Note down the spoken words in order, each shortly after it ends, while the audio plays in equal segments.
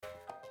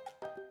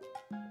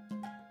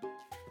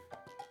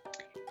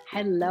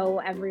Hello,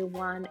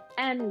 everyone,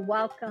 and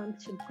welcome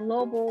to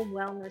Global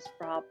Wellness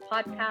for All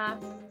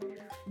podcast.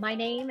 My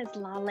name is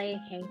Lale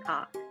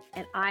Hancock,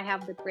 and I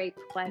have the great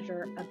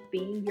pleasure of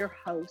being your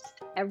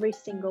host every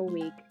single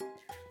week,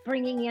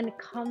 bringing in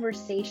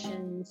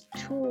conversations,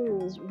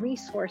 tools,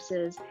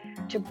 resources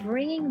to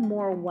bringing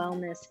more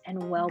wellness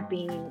and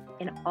well-being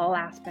in all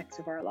aspects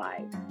of our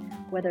lives,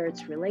 whether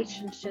it's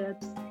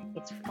relationships,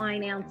 it's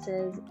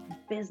finances,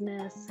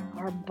 business,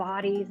 our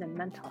bodies and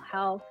mental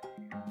health,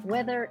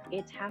 whether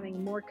it's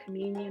having more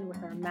communion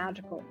with our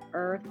magical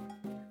earth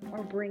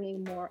or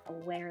bringing more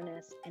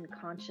awareness and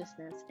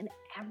consciousness in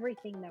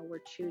everything that we're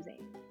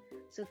choosing.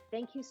 So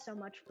thank you so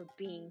much for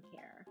being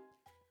here.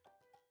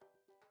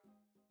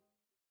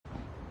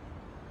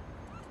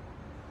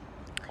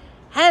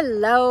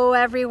 Hello,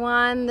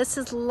 everyone. This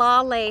is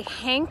Lale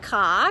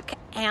Hancock,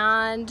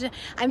 and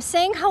I'm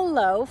saying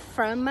hello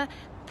from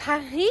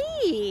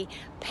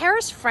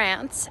Paris,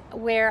 France,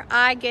 where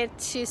I get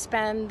to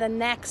spend the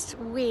next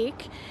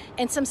week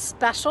in some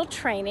special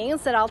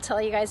trainings that I'll tell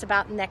you guys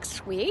about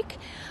next week.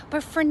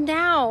 But for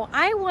now,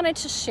 I wanted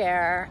to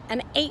share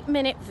an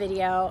 8-minute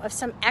video of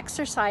some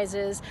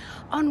exercises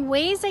on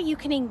ways that you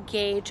can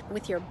engage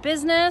with your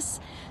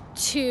business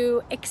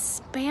to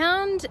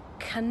expand,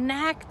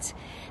 connect,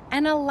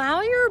 and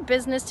allow your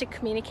business to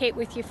communicate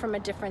with you from a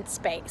different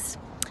space.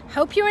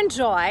 Hope you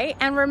enjoy,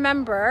 and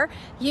remember,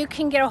 you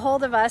can get a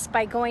hold of us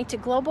by going to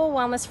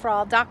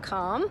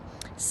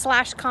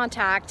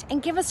globalwellnessforall.com/contact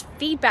and give us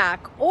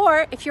feedback,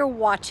 or if you're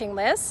watching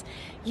this,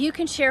 you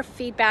can share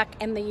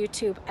feedback in the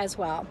YouTube as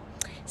well.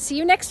 See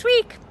you next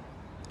week.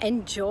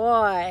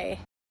 Enjoy.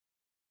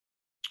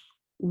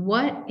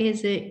 What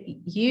is it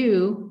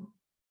you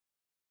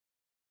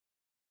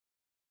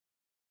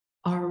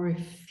are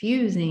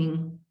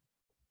refusing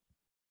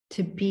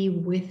to be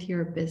with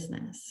your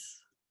business?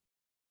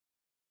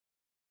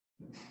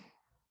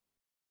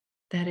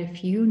 That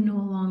if you no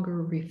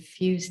longer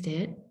refused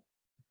it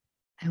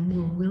and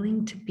were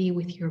willing to be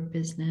with your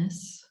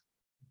business,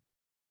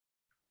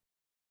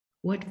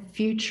 what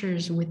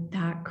futures would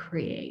that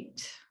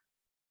create?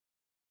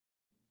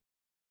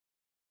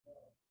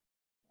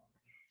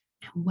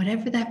 And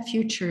whatever that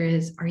future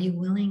is, are you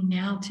willing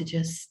now to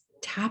just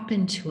tap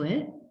into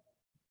it?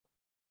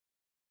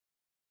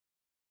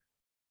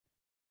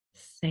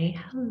 Say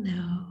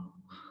hello.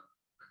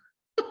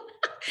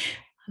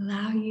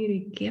 Allow you to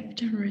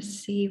gift and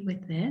receive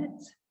with it.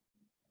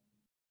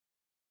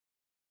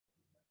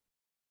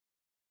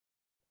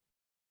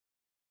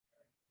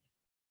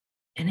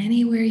 And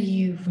anywhere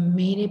you've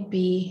made it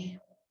be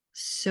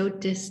so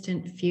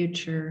distant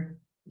future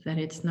that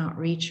it's not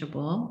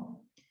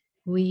reachable,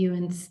 will you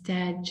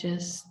instead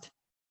just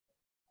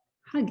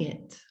hug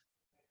it?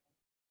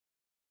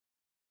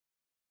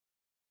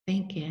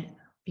 Thank it.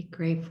 Be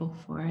grateful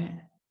for it.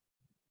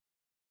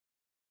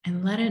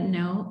 And let it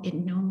know it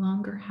no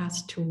longer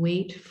has to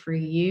wait for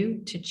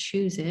you to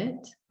choose it,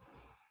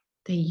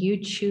 that you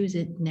choose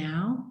it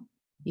now,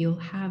 you'll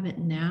have it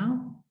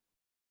now,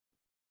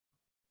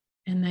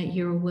 and that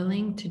you're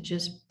willing to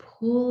just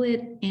pull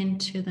it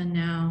into the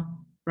now,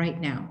 right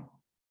now.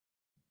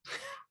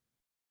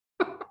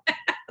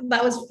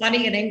 That was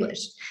funny in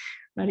English.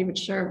 I'm not even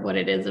sure what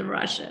it is in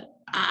Russian.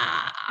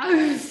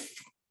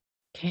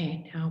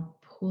 Okay, now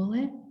pull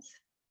it.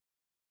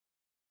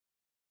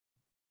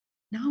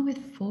 Not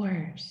with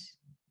force,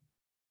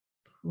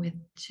 but with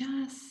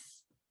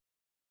just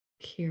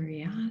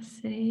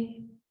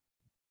curiosity.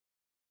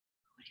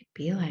 What would it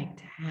be like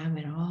to have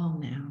it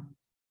all now?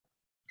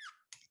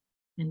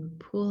 And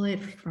pull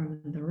it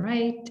from the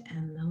right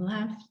and the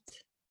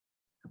left,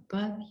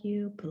 above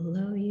you,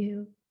 below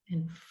you,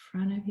 in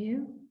front of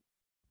you,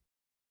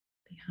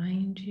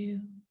 behind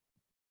you,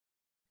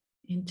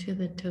 into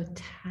the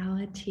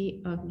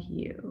totality of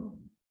you.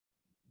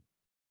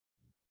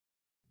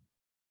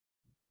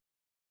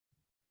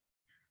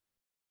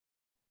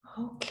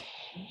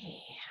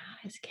 Okay, how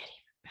does it get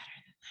even better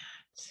than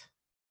that?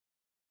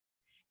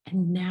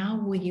 And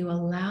now, will you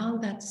allow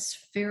that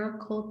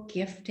spherical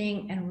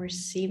gifting and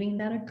receiving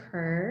that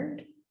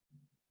occurred?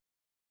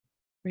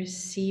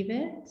 Receive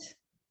it.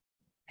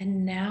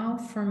 And now,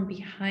 from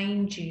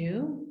behind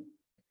you,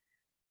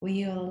 will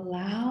you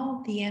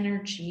allow the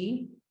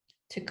energy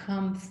to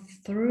come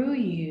through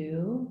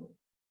you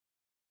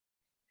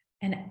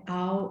and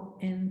out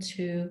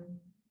into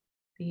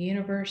the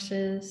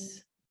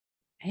universes?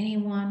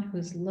 Anyone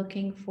who's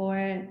looking for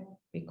it,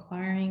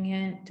 requiring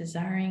it,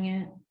 desiring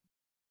it,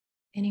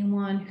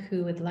 anyone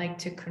who would like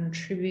to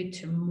contribute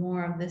to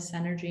more of this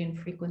energy and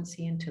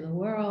frequency into the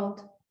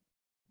world.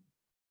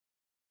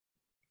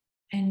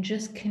 And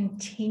just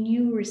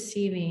continue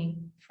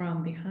receiving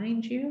from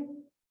behind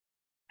you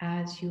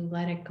as you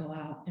let it go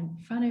out in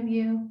front of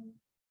you.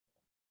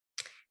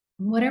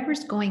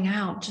 Whatever's going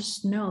out,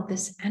 just know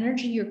this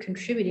energy you're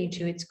contributing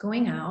to, it's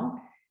going out.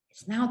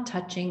 It's now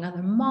touching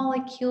other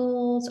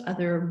molecules,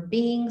 other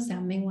beings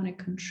that may want to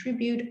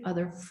contribute,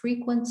 other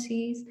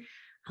frequencies.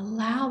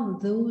 Allow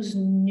those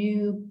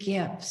new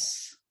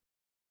gifts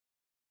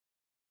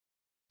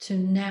to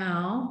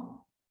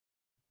now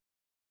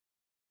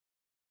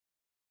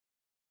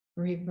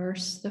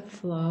reverse the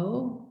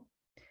flow,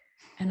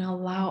 and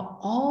allow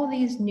all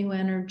these new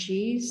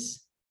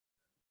energies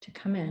to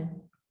come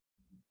into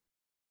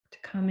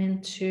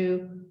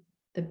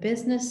the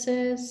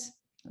businesses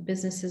of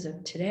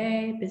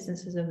today,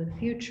 businesses of the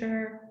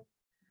future.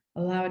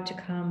 Allow it to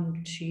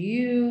come to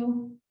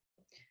you,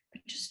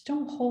 but just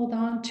don't hold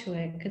on to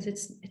it, because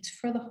it's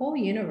for the whole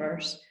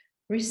universe.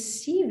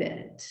 Receive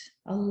it,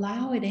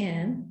 allow it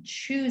in,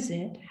 choose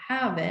it,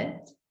 have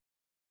it,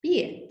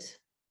 be it.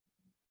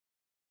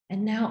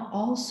 And now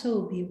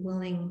also be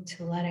willing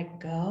to let it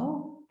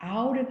go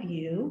out of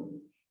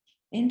you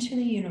into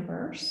the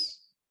universe,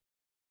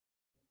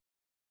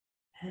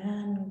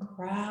 and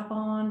grab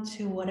on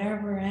to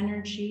whatever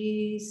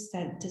energies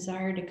that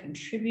desire to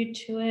contribute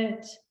to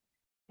it,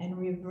 and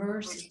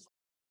reverse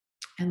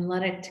and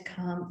let it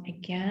come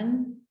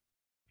again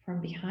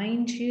from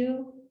behind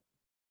you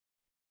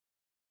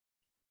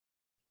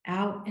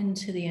out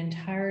into the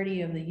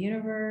entirety of the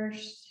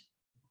universe.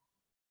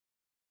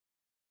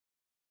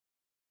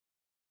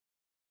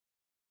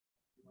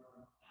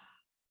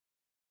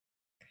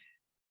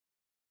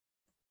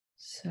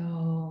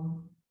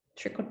 So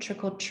trickle,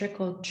 trickle,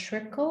 trickle,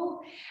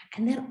 trickle.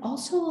 And then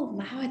also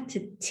allow it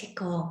to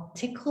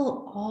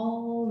tickle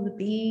all the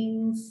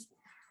beings,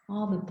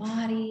 all the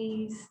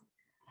bodies,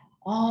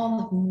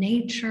 all of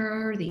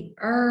nature, the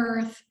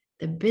earth,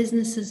 the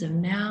businesses of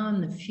now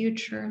and the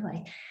future,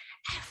 like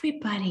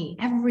everybody,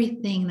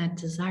 everything that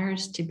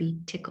desires to be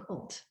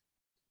tickled.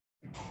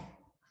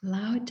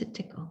 Allow it to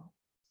tickle.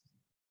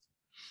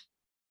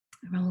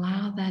 And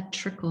allow that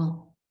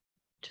trickle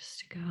just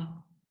to go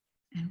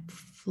and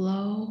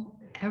flow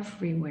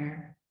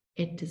everywhere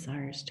it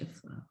desires to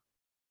flow.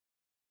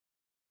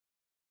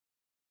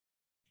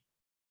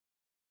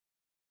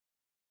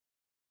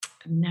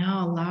 And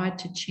now allow it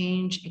to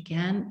change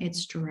again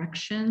its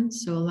direction.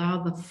 So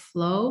allow the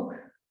flow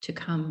to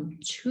come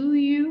to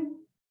you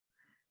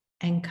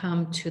and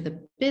come to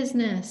the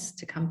business,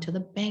 to come to the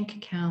bank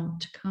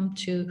account, to come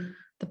to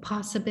the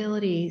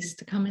possibilities,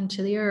 to come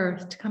into the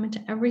earth, to come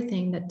into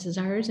everything that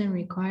desires and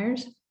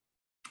requires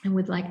and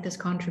would like this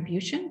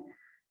contribution.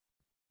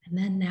 And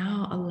then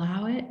now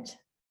allow it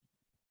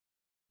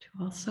to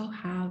also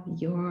have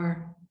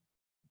your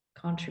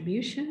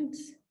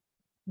contributions.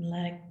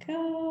 Let it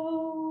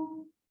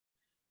go.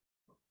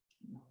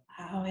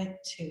 Allow it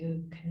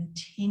to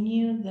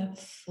continue the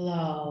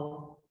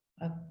flow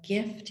of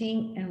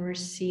gifting and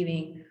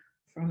receiving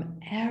from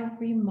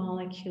every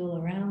molecule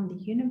around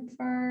the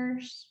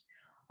universe,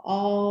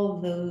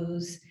 all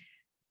those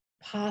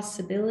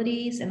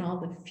possibilities and all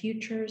the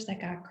futures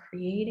that got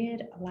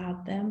created.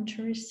 Allow them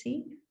to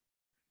receive.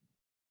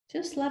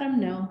 Just let them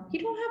know.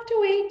 You don't have to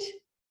wait.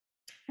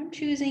 I'm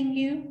choosing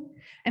you.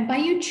 And by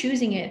you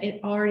choosing it,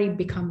 it already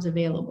becomes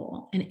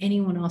available and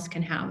anyone else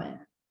can have it.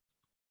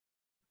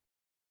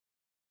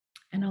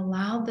 And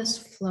allow this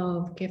flow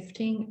of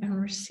gifting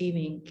and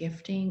receiving,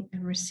 gifting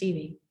and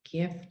receiving,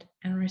 gift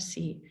and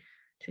receive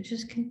to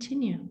just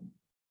continue.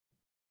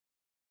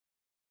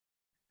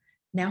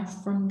 Now,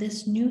 from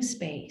this new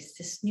space,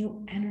 this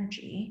new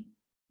energy,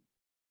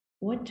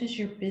 what does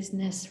your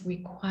business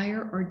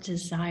require or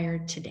desire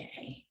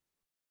today?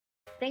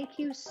 Thank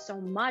you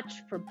so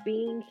much for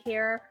being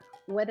here,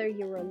 whether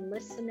you were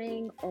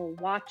listening or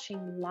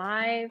watching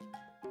live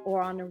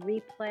or on a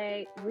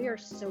replay. We are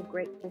so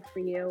grateful for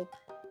you.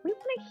 We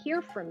want to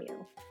hear from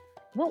you.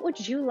 What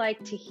would you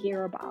like to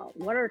hear about?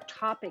 What are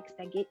topics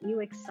that get you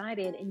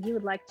excited and you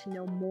would like to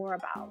know more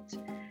about?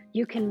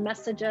 You can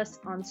message us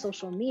on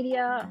social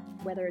media,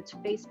 whether it's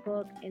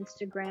Facebook,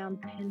 Instagram,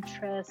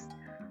 Pinterest,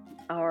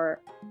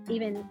 or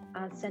even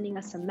sending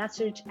us a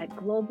message at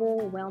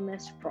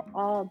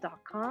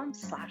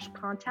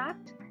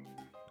globalwellnessforall.com/contact.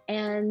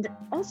 And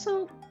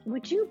also,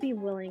 would you be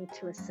willing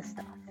to assist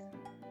us?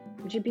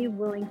 Would you be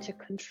willing to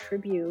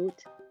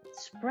contribute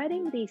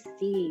spreading these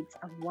seeds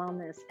of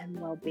wellness and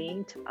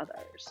well-being to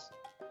others?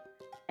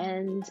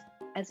 And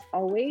as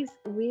always,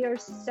 we are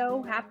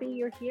so happy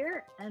you're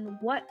here and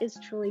what is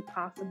truly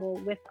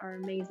possible with our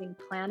amazing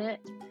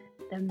planet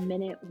the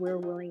minute we're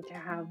willing to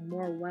have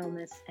more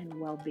wellness and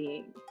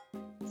well-being.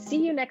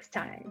 See you next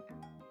time.